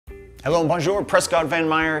Hello, bonjour, Prescott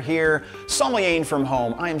Vanmeyer here, sommelier from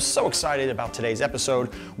home. I am so excited about today's episode.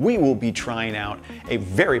 We will be trying out a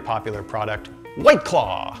very popular product, White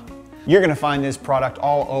Claw. You're gonna find this product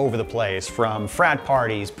all over the place, from frat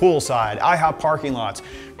parties, poolside, IHOP parking lots,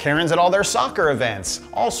 Karens at all their soccer events,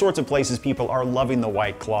 all sorts of places people are loving the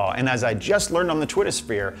White Claw. And as I just learned on the Twitter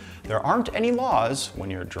sphere, there aren't any laws when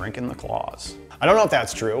you're drinking the claws. I don't know if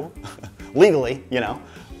that's true, legally, you know,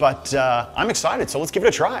 but I'm excited, so let's give it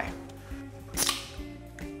a try.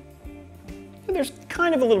 There's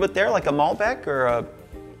kind of a little bit there, like a Malbec or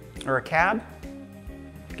a cab,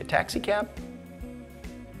 like a taxi cab.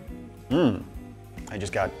 I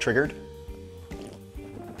just got triggered.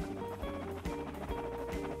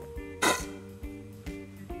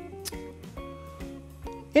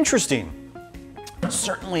 Interesting.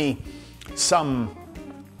 Certainly some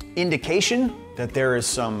indication that there is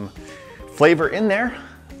some flavor in there.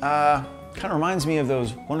 Kind of reminds me of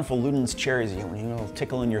those wonderful Luden's cherries, you know,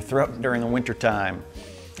 tickle in your throat during the winter time,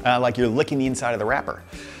 like you're licking the inside of the wrapper.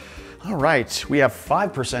 All right, we have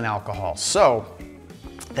 5% alcohol, so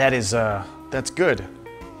that is that's good.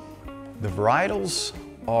 The varietals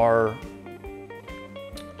are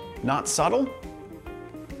not subtle.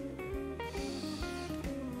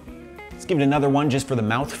 Let's give it another one just for the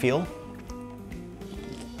mouthfeel.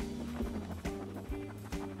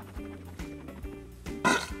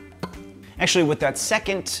 Actually, with that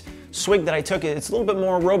second swig that I took, it's a little bit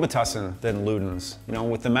more Robitussin than Luden's, you know,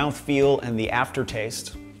 with the mouthfeel and the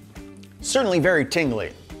aftertaste. Certainly very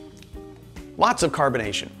tingly. Lots of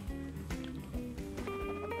carbonation.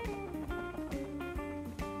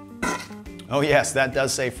 Oh yes, that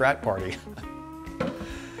does say frat party.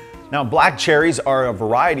 Now, black cherries are a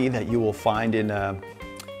variety that you will find in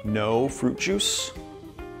no fruit juice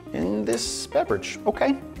in this beverage.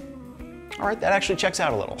 Okay. All right, that actually checks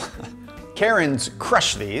out a little. Karens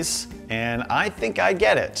crush these, and I think I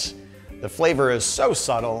get it. The flavor is so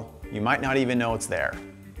subtle, you might not even know it's there.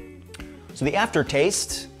 So the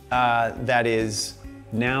aftertaste that is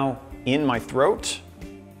now in my throat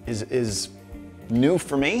is new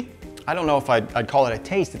for me. I don't know if I'd call it a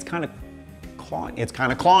taste. It's kind of clawing. It's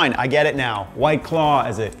kind of clawing. I get it now. White Claw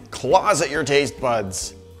as it claws at your taste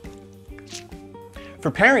buds. For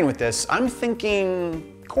pairing with this, I'm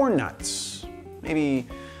thinking corn nuts. Maybe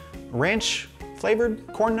ranch flavored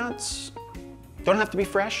corn nuts. Don't have to be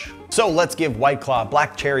fresh. So let's give White Claw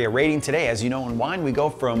Black Cherry a rating today. As you know, in wine, we go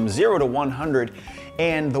from 0 to 100.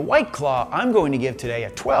 And the White Claw, I'm going to give today a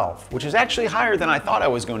 12, which is actually higher than I thought I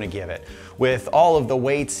was going to give it. With all of the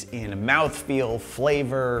weights in mouthfeel,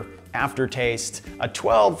 flavor, aftertaste, a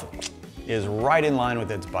 12 is right in line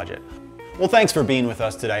with its budget. Well, thanks for being with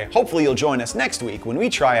us today. Hopefully you'll join us next week when we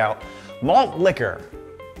try out malt liquor